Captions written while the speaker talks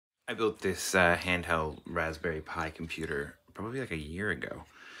I built this handheld Raspberry Pi computer probably like a year ago,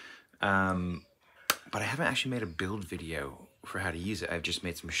 but I haven't actually made a build video for how to use it. I've just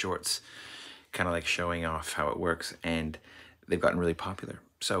made some shorts kind of like showing off how it works, and they've gotten really popular.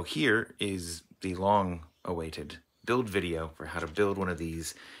 So here is the long-awaited build video for how to build one of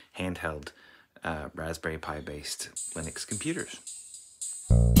these handheld Raspberry Pi based Linux computers.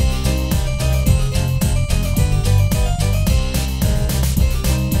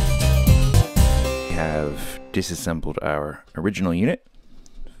 We have disassembled our original unit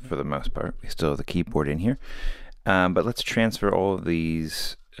for the most part. We still have the keyboard in here, but let's transfer all of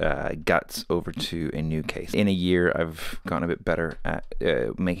these guts over to a new case. In a year, I've gotten a bit better at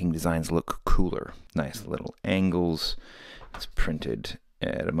making designs look cooler. Nice little angles. It's printed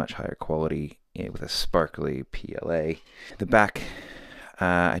at a much higher quality with a sparkly PLA. The back,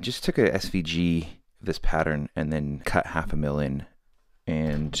 I just took a SVG of this pattern and then cut 1/2 mil in,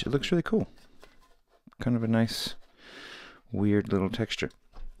 and it looks really cool. Kind of a nice, weird little texture.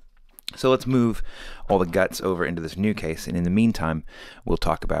 So let's move all the guts over into this new case, and in the meantime, we'll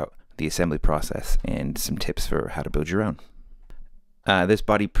talk about the assembly process and some tips for how to build your own. This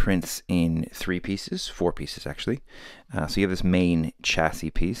body prints in 4 pieces actually. So you have this main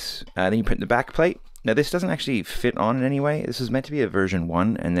chassis piece, then you print the back plate. Now this doesn't actually fit on in any way. This is meant to be a version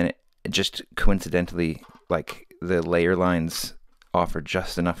 1, and then it just coincidentally, like, the layer lines offer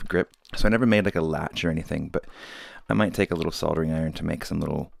just enough grip. So I never made like a latch or anything, but I might take a little soldering iron to make some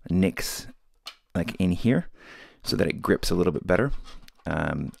little nicks like in here so that it grips a little bit better.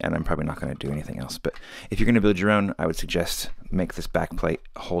 And I'm probably not going to do anything else, but if you're going to build your own, I would suggest make this back plate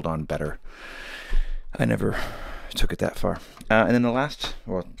hold on better. I never took it that far. And then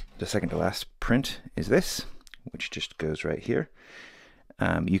the second to last print is this, which just goes right here.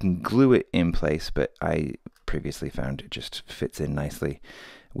 You can glue it in place, but I previously found it just fits in nicely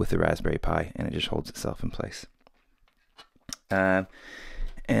with the Raspberry Pi, and it just holds itself in place. And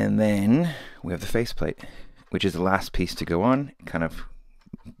then we have the faceplate, which is the last piece to go on. It kind of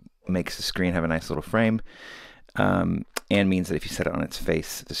makes the screen have a nice little frame, and means that if you set it on its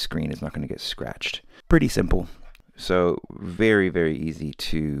face, the screen is not going to get scratched. Pretty simple. So very, very easy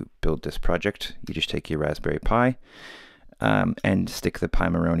to build this project. You just take your Raspberry Pi and stick the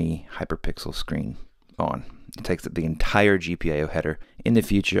Pimaroni hyperpixel screen on. It takes up the entire GPIO header. In the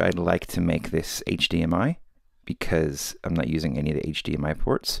future, I'd like to make this HDMI, because I'm not using any of the HDMI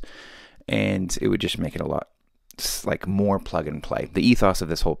ports, and it would just make it a lot like more plug and play. The ethos of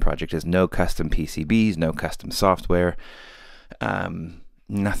this whole project is no custom PCBs, no custom software,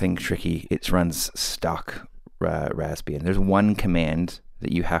 nothing tricky. It runs stock Raspbian. There's one command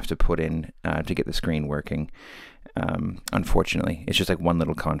that you have to put in to get the screen working. Unfortunately, it's just like one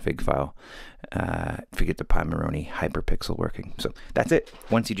little config file to get the Pimaroni hyperpixel working. So that's it.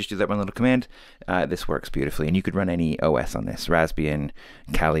 Once you just do that one little command, this works beautifully, and you could run any OS on this: Raspbian,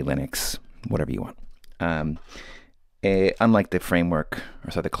 Kali Linux, whatever you want. Unlike the framework,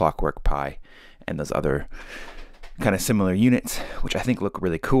 the Clockwork Pi and those other kind of similar units, which I think look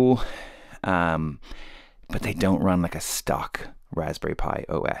really cool, but they don't run like a stock Raspberry Pi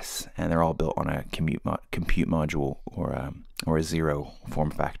OS, and they're all built on a compute module or a 0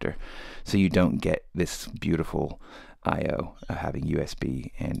 form factor, so you don't get this beautiful I/O of having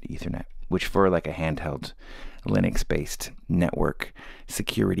USB and Ethernet, which for like a handheld Linux-based network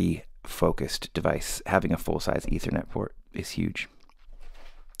security focused device, having a full-size Ethernet port is huge.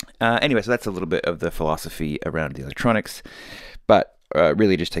 Anyway, so that's a little bit of the philosophy around the electronics, but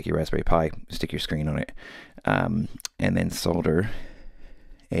really just take your Raspberry Pi, stick your screen on it, and then solder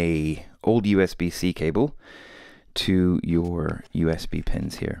a old USB-C cable to your USB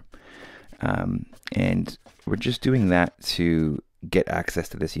pins here. And we're just doing that to get access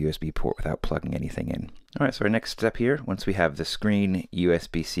to this USB port without plugging anything in. All right, so our next step here, once we have the screen,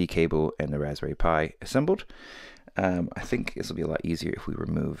 USB-C cable, and the Raspberry Pi assembled, I think this will be a lot easier if we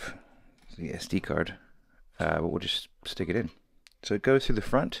remove the SD card, but we'll just stick it in. So it goes through the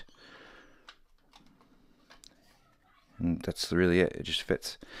front, and that's really it. It just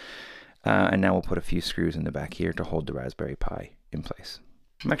fits. And now we'll put a few screws in the back here to hold the Raspberry Pi in place.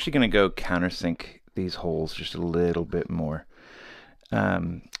 I'm actually going to go countersink these holes just a little bit more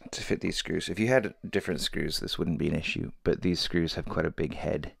to fit these screws. If you had different screws, this wouldn't be an issue, but these screws have quite a big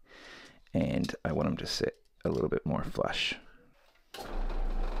head, and I want them to sit a little bit more flush.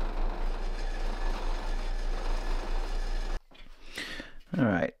 All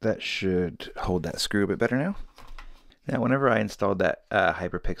right, that should hold that screw a bit better now. Now, whenever I installed that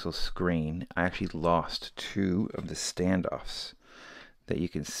hyperpixel screen, I actually lost 2 of the standoffs that you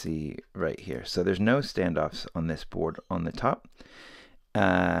can see right here. So there's no standoffs on this board on the top.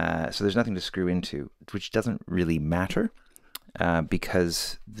 So there's nothing to screw into, which doesn't really matter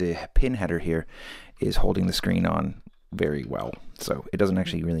because the pin header here is holding the screen on very well. So it doesn't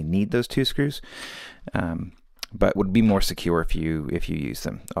actually really need those 2 screws, but would be more secure if you use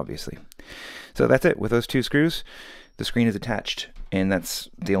them, obviously. So that's it. With those 2 screws, the screen is attached, and that's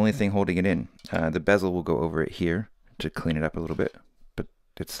the only thing holding it in. The bezel will go over it here to clean it up a little bit, but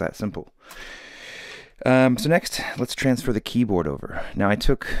it's that simple. So next, let's transfer the keyboard over. Now I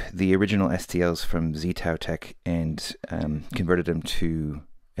took the original STLs from ZTAO Tech and converted them to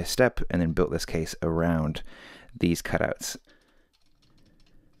a step, and then built this case around these cutouts.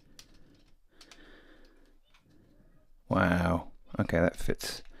 Wow. Okay, that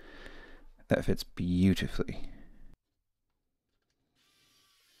fits beautifully.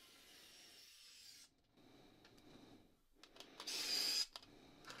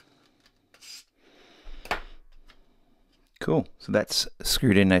 Cool. So that's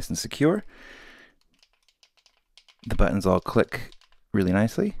screwed in nice and secure. The buttons all click really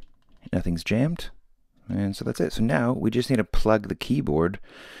nicely. Nothing's jammed. And so that's it. So now we just need to plug the keyboard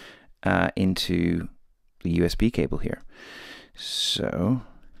into the USB cable here. So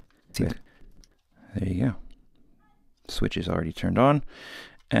there you go. Switch is already turned on.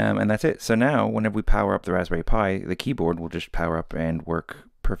 And that's it. So now whenever we power up the Raspberry Pi, the keyboard will just power up and work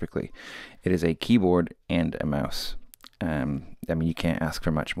perfectly. It is a keyboard and a mouse. I mean, you can't ask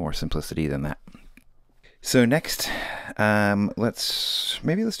for much more simplicity than that. So next, let's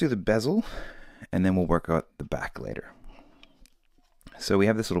do the bezel, and then we'll work out the back later. So we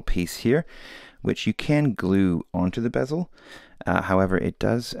have this little piece here, which you can glue onto the bezel. However, it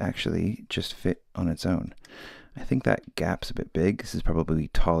does actually just fit on its own. I think that gap's a bit big. This is probably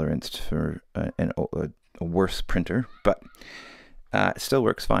toleranced for a worse printer, but it still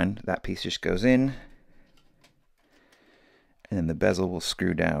works fine. That piece just goes in, and then the bezel will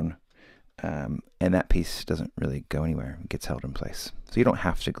screw down, and that piece doesn't really go anywhere. It gets held in place. So you don't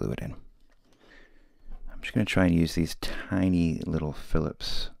have to glue it in. I'm just going to try and use these tiny little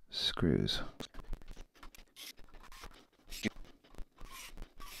Phillips screws.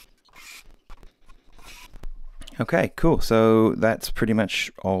 Okay, cool. So that's pretty much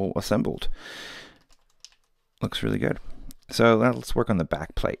all assembled. Looks really good. So now let's work on the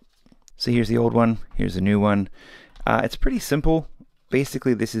back plate. So here's the old one, here's the new one. It's pretty simple.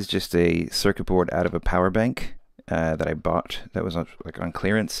 Basically, this is just a circuit board out of a power bank that I bought that was on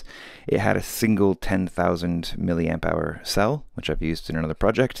clearance. It had a single 10,000 milliamp hour cell, which I've used in another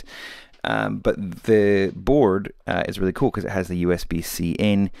project. But the board is really cool because it has the USB-C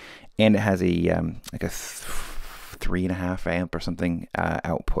in, and it has a like a 3.5 amp or something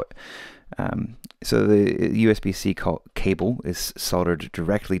output. So the USB-C cable is soldered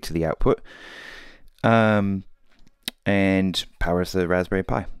directly to the output. And powers the Raspberry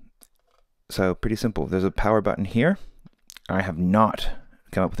Pi. So pretty simple. There's a power button here. I have not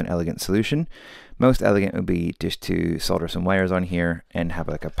come up with an elegant solution. Most elegant would be just to solder some wires on here and have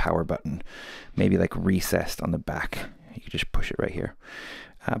like a power button, maybe like recessed on the back. You could just push it right here.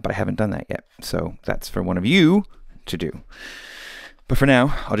 But I haven't done that yet. So that's for one of you to do. But for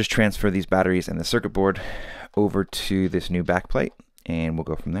now, I'll just transfer these batteries and the circuit board over to this new backplate, and we'll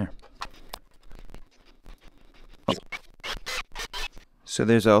go from there. So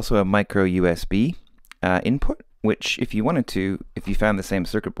there's also a micro USB input, which if you wanted to, if you found the same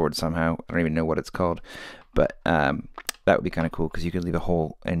circuit board somehow, I don't even know what it's called, but that would be kind of cool because you could leave a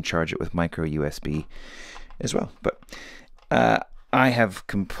hole and charge it with micro USB as well. But I have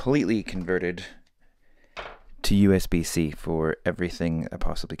completely converted to USB-C for everything I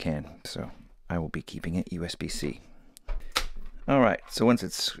possibly can, so I will be keeping it USB-C. Alright, so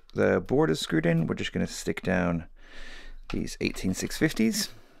once the board is screwed in, we're just going to stick down these 18650s,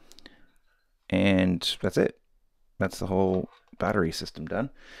 and that's it. That's the whole battery system done.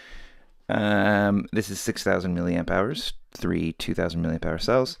 This is 6,000 milliamp hours, 3 2,000 milliamp hour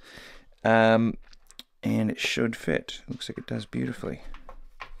cells, and it should fit. Looks like it does beautifully.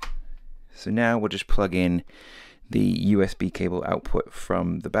 So now we'll just plug in the USB cable output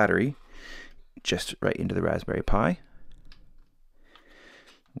from the battery just right into the Raspberry Pi.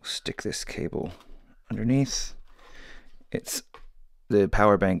 We'll stick this cable underneath. It's the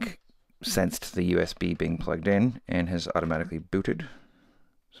power bank sensed the USB being plugged in and has automatically booted.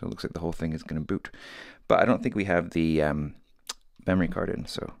 So it looks like the whole thing is going to boot. But I don't think we have the memory card in,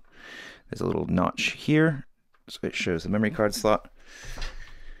 so there's a little notch here. So it shows the memory card slot.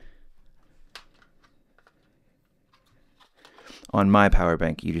 On my power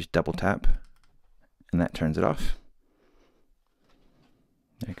bank, you just double tap, and that turns it off.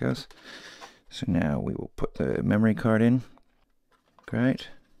 There it goes. So now we will put the memory card in. Great.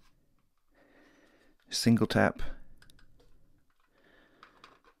 single tap.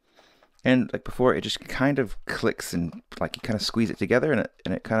 And like before, it just kind of clicks and like you kind of squeeze it together, and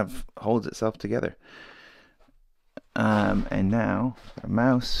it kind of holds itself together. And now a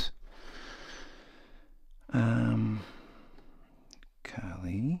mouse.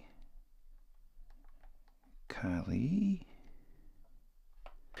 Kali.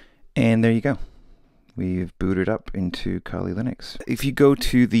 And there you go. We've booted up into Kali Linux. If you go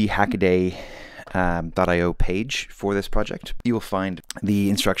to the Hackaday.io page for this project, you will find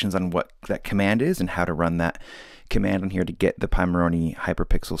the instructions on what that command is and how to run that command on here to get the Pimoroni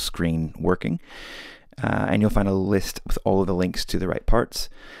hyperpixel screen working. And you'll find a list with all of the links to the right parts.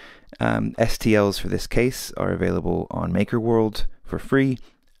 STLs for this case are available on MakerWorld for free.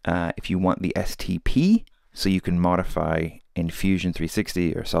 If you want the STP, so you can modify in Fusion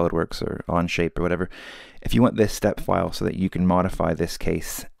 360 or SolidWorks or Onshape or whatever, if you want this step file so that you can modify this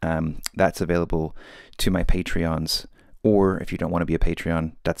case, that's available to my Patreons. Or if you don't want to be a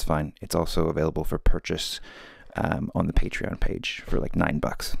Patreon, that's fine. It's also available for purchase on the Patreon page for like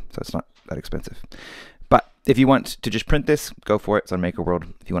 $9, so it's not that expensive. But if you want to just print this, go for it. It's on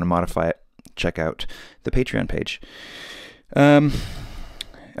MakerWorld. If you want to modify it, check out the Patreon page.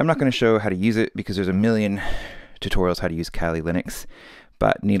 I'm not going to show how to use it because there's a million tutorials how to use Kali Linux.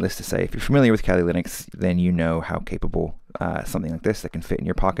 But needless to say, if you're familiar with Kali Linux, then you know how capable something like this that can fit in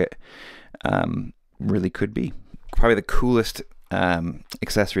your pocket really could be. Probably the coolest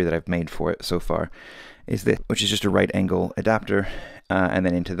accessory that I've made for it so far is this, which is just a right angle adapter. And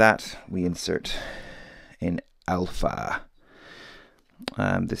then into that, we insert an alpha.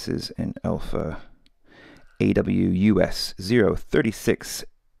 This is an alpha AWUS 036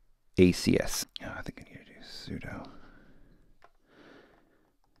 ACS. Oh, I think I need to do sudo.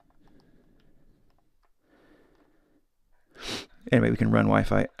 Anyway, we can run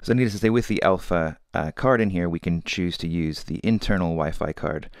Wi-Fi. So needless to say, with the alpha card in here, we can choose to use the internal Wi-Fi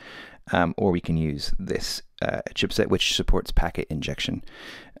card, or we can use this chipset, which supports packet injection.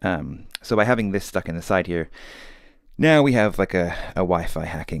 So by having this stuck in the side here, now we have like a Wi-Fi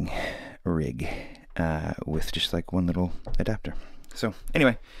hacking rig with just like one little adapter. So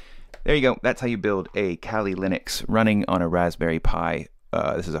anyway, there you go. That's how you build a Kali Linux running on a Raspberry Pi.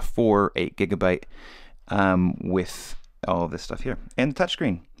 This is a 8 gigabyte with all of this stuff here. And the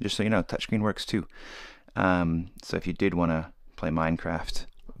touchscreen, just so you know, touchscreen works too. So if you did want to play Minecraft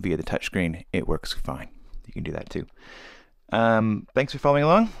via the touchscreen, it works fine. You can do that too. Thanks for following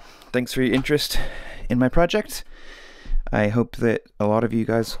along. Thanks for your interest in my project. I hope that a lot of you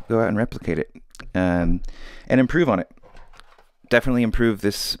guys go out and replicate it and improve on it. Definitely improve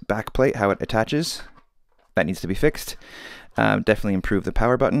this back plate, how it attaches. That needs to be fixed. Definitely improve the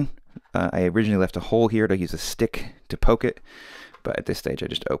power button. I originally left a hole here to use a stick to poke it, but at this stage I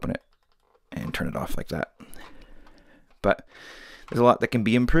just open it and turn it off like that. But there's a lot that can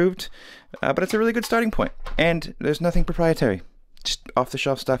be improved, but it's a really good starting point. And there's nothing proprietary. Just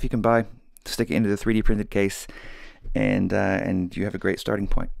off-the-shelf stuff you can buy, stick it into the 3D printed case, and you have a great starting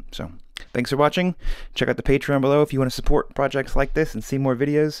point. So thanks for watching. Check out the Patreon below if you want to support projects like this and see more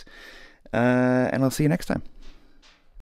videos. And I'll see you next time.